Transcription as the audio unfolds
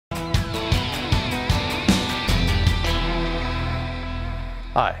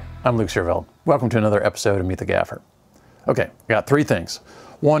Hi, I'm Luke Serveld. Welcome to another episode of Meet the Gaffer. Okay, I got three things.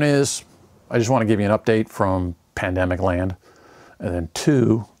 One is, I just want to give you an update from pandemic land. And then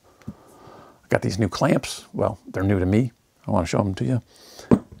two, I got these new clamps. Well, they're new to me. I want to show them to you.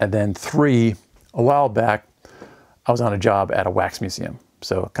 And then three, a while back, I was on a job at a wax museum.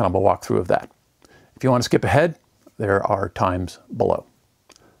 So kind of a walkthrough of that. If you want to skip ahead, there are times below.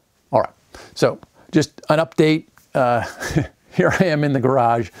 All right, so just an update. Here I am in the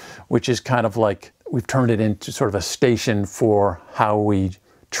garage, which is kind of like, we've turned it into sort of a station for how we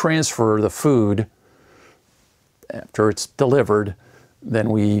transfer the food after it's delivered.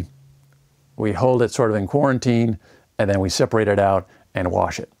 Then we hold it sort of in quarantine, and then we separate it out and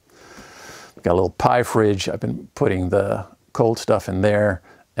wash it. Got a little pie fridge. I've been putting the cold stuff in there,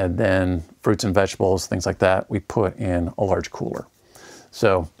 and then fruits and vegetables, things like that, we put in a large cooler.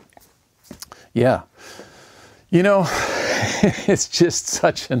 So, yeah. You know, it's just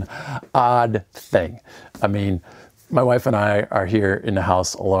such an odd thing. I mean, my wife and I are here in the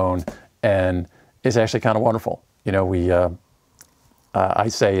house alone, and it's actually kind of wonderful. You know, I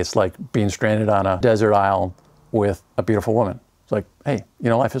say it's like being stranded on a desert island with a beautiful woman. It's like, hey, you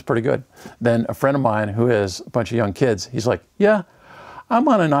know, life is pretty good. Then a friend of mine who has a bunch of young kids, he's like, yeah, I'm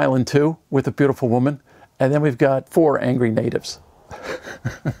on an island too with a beautiful woman. And then we've got 4 angry natives.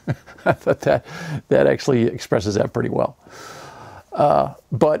 I thought that actually expresses that pretty well.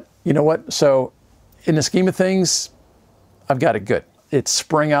 But you know what? So in the scheme of things, I've got it good. It's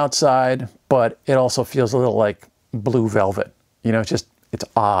spring outside, but it also feels a little like blue velvet. You know, it's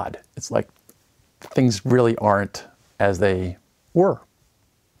odd. It's like things really aren't as they were.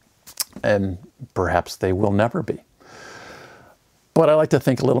 And perhaps they will never be. But I like to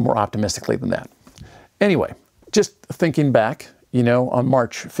think a little more optimistically than that. Anyway, just thinking back, you know, on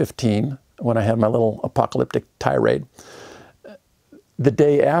March 15, when I had my little apocalyptic tirade, the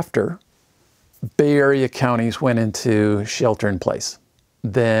day after, Bay Area counties went into shelter in place.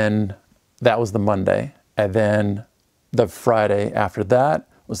 Then that was the Monday. And then the Friday after that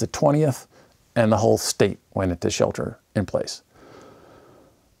was the 20th, and the whole state went into shelter in place.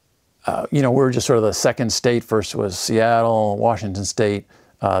 You know, we were just sort of the second state. First was Seattle, Washington State.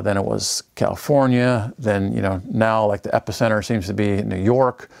 Then it was California. Then, you know, now like the epicenter seems to be New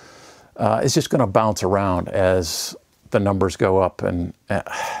York. It's just going to bounce around as the numbers go up. And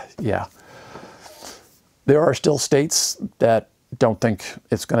yeah, there are still states that don't think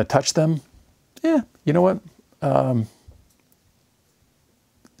it's going to touch them. Yeah, you know what?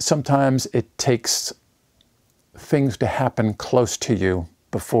 Sometimes it takes things to happen close to you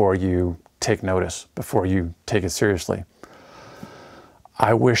before you take notice, before you take it seriously.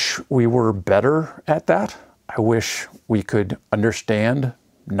 I wish we were better at that. I wish we could understand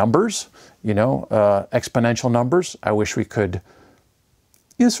numbers, you know, exponential numbers. I wish we could,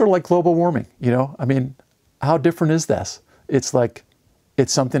 you know, sort of like global warming, you know? I mean, how different is this? It's like,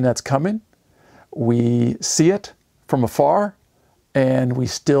 it's something that's coming. We see it from afar, and we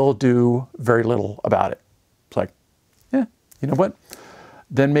still do very little about it. It's like, yeah, you know what?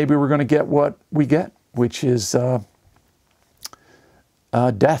 Then maybe we're going to get what we get, which is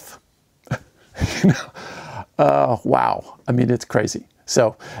death. You know? Wow. I mean, it's crazy.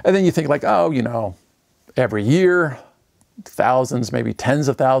 So, and then you think like, oh, you know, every year, thousands, maybe tens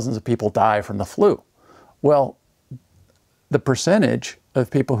of thousands of people die from the flu. Well, the percentage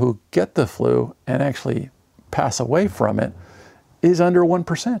of people who get the flu and actually pass away from it is under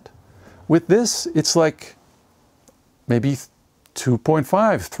 1%. With this, it's like maybe 2.5,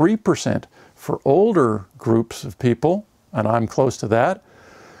 3% for older groups of people, and I'm close to that.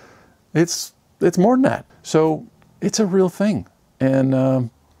 It's more than that. So it's a real thing.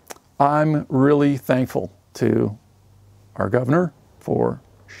 And I'm really thankful to our governor for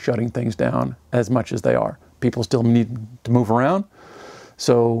shutting things down as much as they are. People still need to move around,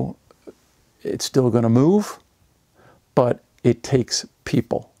 so it's still going to move, but it takes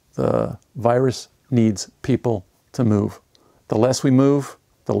people. The virus needs people to move. The less we move,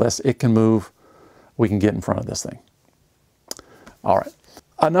 the less it can move. We can get in front of this thing. All right,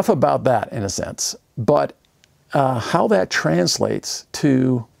 enough about that in a sense, but how that translates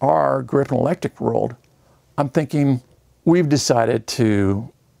to our grip and electric world, I'm thinking we've decided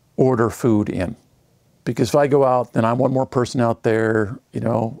to order food in. Because if I go out, then I'm one more person out there, you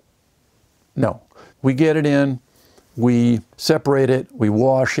know. No, we get it in, we separate it, we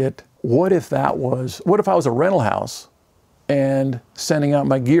wash it. What if I was a rental house and sending out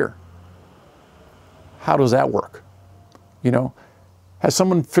my gear? How does that work? You know, has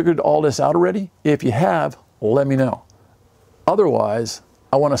someone figured all this out already? If you have, let me know. Otherwise,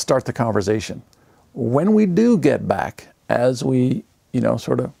 I want to start the conversation. When we do get back, as we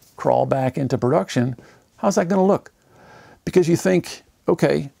sort of crawl back into production, how's that going to look? Because you think,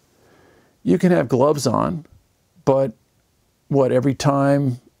 okay, you can have gloves on, but what, every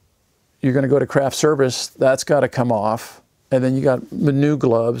time you're going to go to craft service, that's got to come off, and then you got the new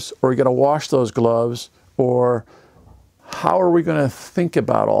gloves, or you got to wash those gloves, or how are we going to think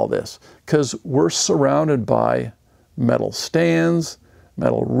about all this? Because we're surrounded by metal stands,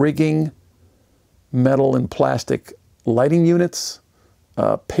 metal rigging, metal and plastic lighting units,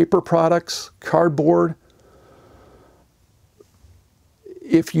 paper products, cardboard.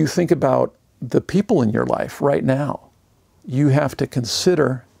 If you think about the people in your life right now, you have to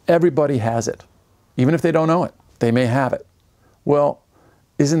consider everybody has it. Even if they don't know it, they may have it. Well,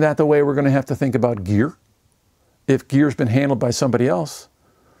 isn't that the way we're going to have to think about gear? If gear's been handled by somebody else,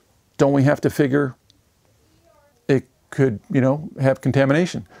 don't we have to figure it could, have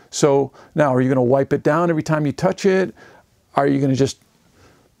contamination? So now, are you going to wipe it down every time you touch it? Are you going to just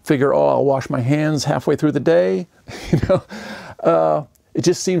figure, oh, I'll wash my hands halfway through the day? It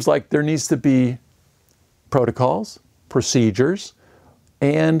just seems like there needs to be protocols, procedures,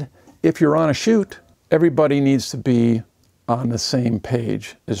 and if you're on a shoot, everybody needs to be on the same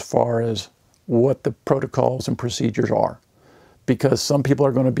page as far as what the protocols and procedures are. Because some people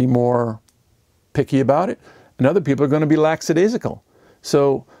are going to be more picky about it, and other people are going to be lackadaisical.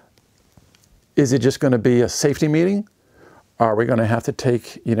 So is it just going to be a safety meeting? Are we going to have to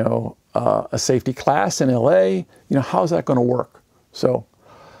take, a safety class in LA? How's that going to work? So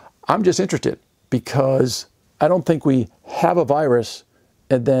I'm just interested, because I don't think we have a virus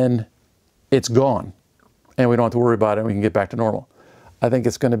and then it's gone and we don't have to worry about it and we can get back to normal. I think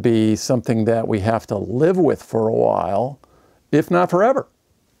it's going to be something that we have to live with for a while, if not forever.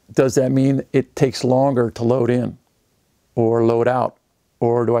 Does that mean it takes longer to load in or load out?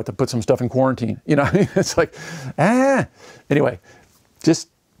 Or do I have to put some stuff in quarantine? It's like, Anyway, just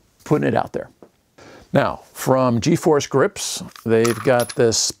putting it out there. Now, from G-Force Grips, they've got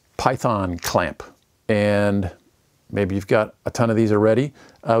this Python clamp. And maybe you've got a ton of these already.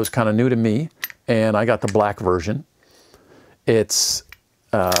 It was kind of new to me, and I got the black version. It's,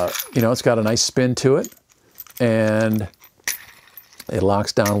 it's got a nice spin to it, and it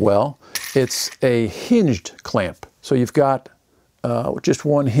locks down well. It's a hinged clamp, so you've got just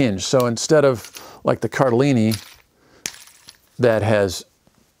one hinge. So instead of like the Cardellini that has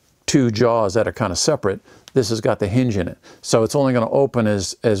two jaws that are kind of separate, this has got the hinge in it. So it's only going to open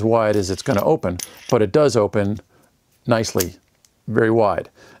as wide as it's going to open, but it does open nicely, very wide.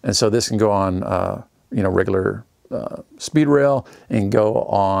 And so this can go on, regular speed rail, and go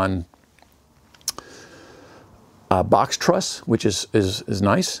on box truss, which is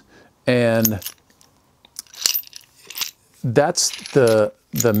nice. And that's the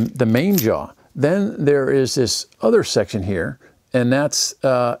main jaw. Then there is this other section here, and that's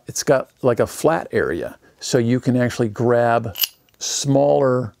it's got like a flat area. So you can actually grab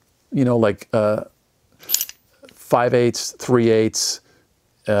smaller, like 5/8,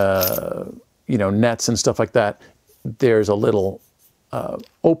 3/8, nets and stuff like that. There's a little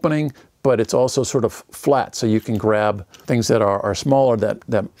opening, but it's also sort of flat. So you can grab things that are smaller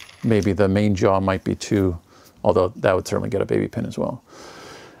that maybe the main jaw might be too, although that would certainly get a baby pin as well.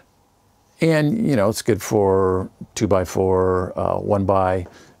 And, it's good for 2x4, 1x,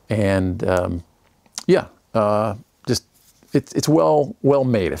 and just it's well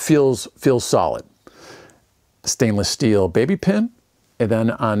made. It feels solid. Stainless steel baby pin, and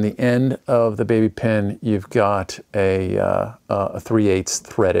then on the end of the baby pin, you've got a 3/8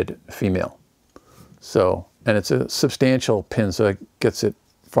 threaded female. So, and it's a substantial pin, so it gets it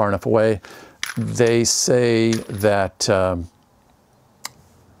far enough away. They say that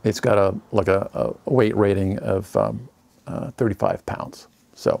it's got a weight rating of 35 pounds.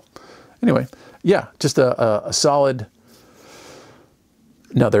 So anyway, yeah, just a solid,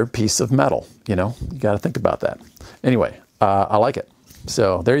 another piece of metal, you got to think about that. Anyway, I like it.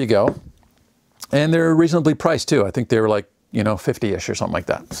 So there you go. And they're reasonably priced too. I think they were like, 50-ish or something like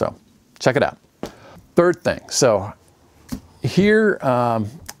that. So check it out. Third thing. So here,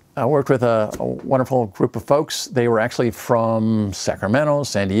 I worked with a wonderful group of folks. They were actually from Sacramento,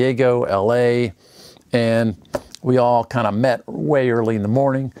 San Diego, LA, and we all kind of met way early in the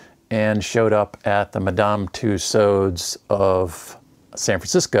morning and showed up at the Madame Tussauds of San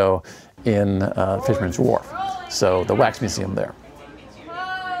Francisco in Fisherman's Wharf. So the wax museum there.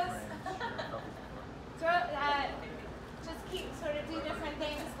 Just keep sort of do different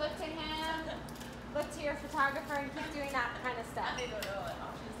things. Look to him, look to your photographer, and keep doing that kind of stuff. I don't know what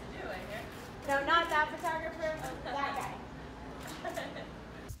options to do, I hear. No, not that photographer, that guy.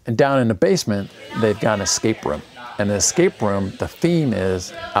 And down in the basement, they've got an escape room. And the escape room, the theme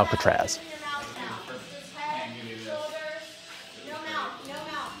is Alcatraz.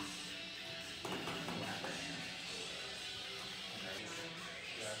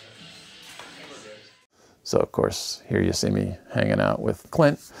 So of course, here you see me hanging out with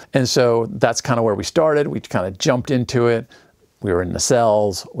Clint. And so that's kind of where we started. We kind of jumped into it. We were in the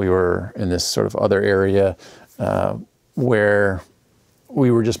cells. We were in this sort of other area where we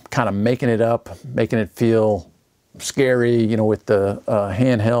were just kind of making it up, making it feel scary, you know, with the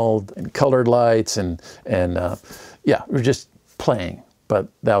handheld and colored lights and yeah, we were just playing. But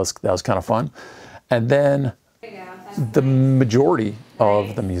that was kind of fun. And then the majority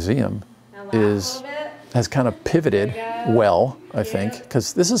of the museum has kind of pivoted well, I think,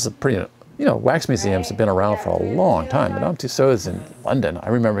 because this is a pretty, you know, wax museums have been around for a long time, but so is in London. I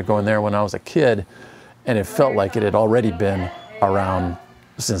remember going there when I was a kid, and it felt like it had already been around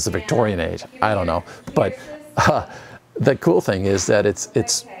since the Victorian age. I don't know, but the cool thing is that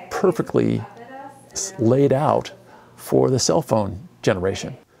it's perfectly laid out for the cell phone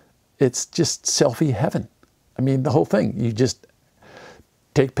generation. It's just selfie heaven. I mean, the whole thing. You just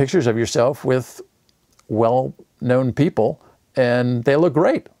take pictures of yourself with well-known people, and they look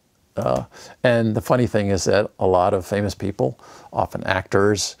great. And the funny thing is that a lot of famous people, often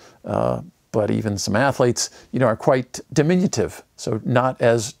actors, but even some athletes, you know, are quite diminutive. So not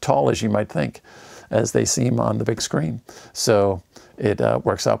as tall as you might think, as they seem on the big screen. So it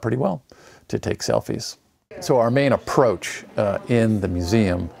works out pretty well to take selfies. So our main approach in the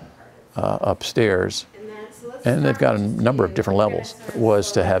museum upstairs, and they've got a number of different levels,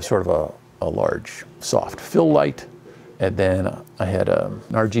 was to have sort of a large soft fill light, and then I had an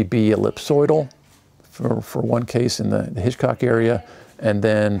RGB ellipsoidal for one case in the Hitchcock area, and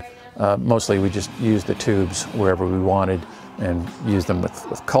then mostly we just used the tubes wherever we wanted and used them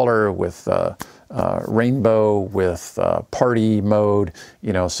with color, with rainbow, with party mode,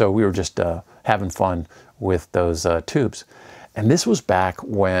 you know, so we were just having fun with those tubes. And this was back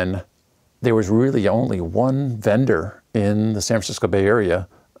when there was really only one vendor in the San Francisco Bay Area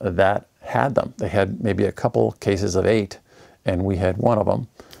that had them. They had maybe a couple cases of 8, and we had one of them.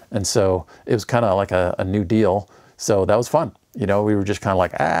 And so it was kind of like a new deal. So that was fun. You know, we were just kind of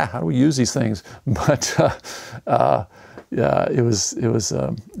like, how do we use these things? But yeah, it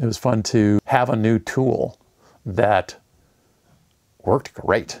was fun to have a new tool that worked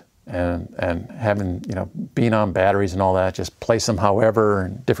great. And having, you know, being on batteries and all that, just place them however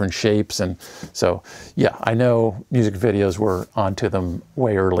in different shapes. And so, yeah, I know music videos were onto them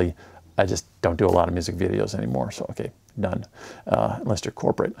way early. I just don't do a lot of music videos anymore. So, okay, done, unless you're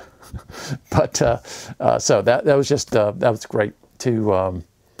corporate. But so that was just, that was great to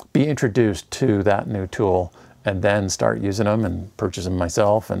be introduced to that new tool and then start using them and purchase them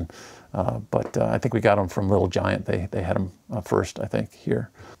myself. And but I think we got them from Little Giant. They had them first, I think,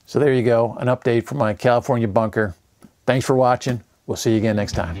 here. So there you go, an update from my California bunker. Thanks for watching. We'll see you again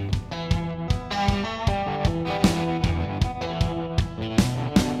next time.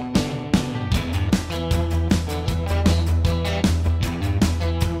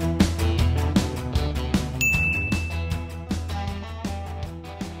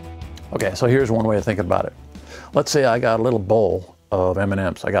 Okay, so here's one way of thinking about it. Let's say I got a little bowl of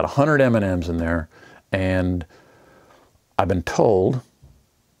M&Ms. I got 100 M&Ms in there, and I've been told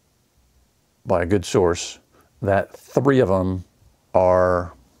by a good source that 3 of them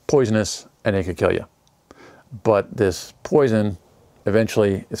are poisonous and they could kill you. But this poison,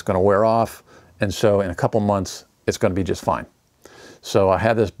 eventually it's going to wear off, and so in a couple months it's going to be just fine. So I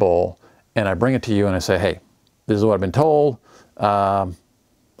have this bowl, and I bring it to you and I say, hey, this is what I've been told.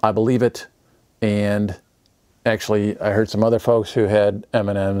 I believe it, and actually I heard some other folks who had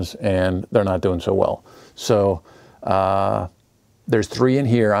M&Ms and they're not doing so well. So there's 3 in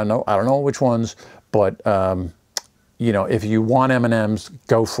here. I don't know which ones, but you know, if you want M&Ms,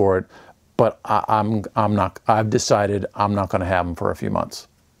 go for it. But I've decided I'm not going to have them for a few months.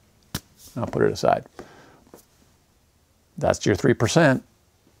 I'll put it aside. That's your 3%.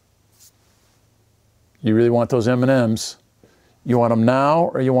 You really want those M&Ms? You want them now,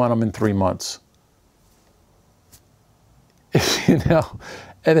 or you want them in 3 months? You know,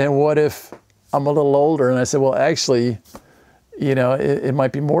 and then what if I'm a little older and I said, well, actually, you know, it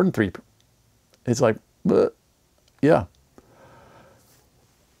might be more than 3. It's like, yeah.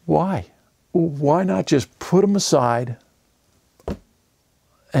 Why? Why not just put them aside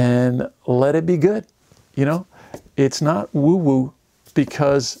and let it be good? You know, it's not woo-woo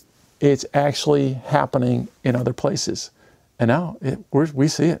because it's actually happening in other places. And now we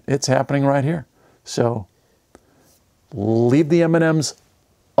see it. It's happening right here. So leave the M&Ms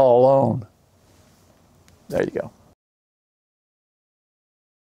alone. There you go.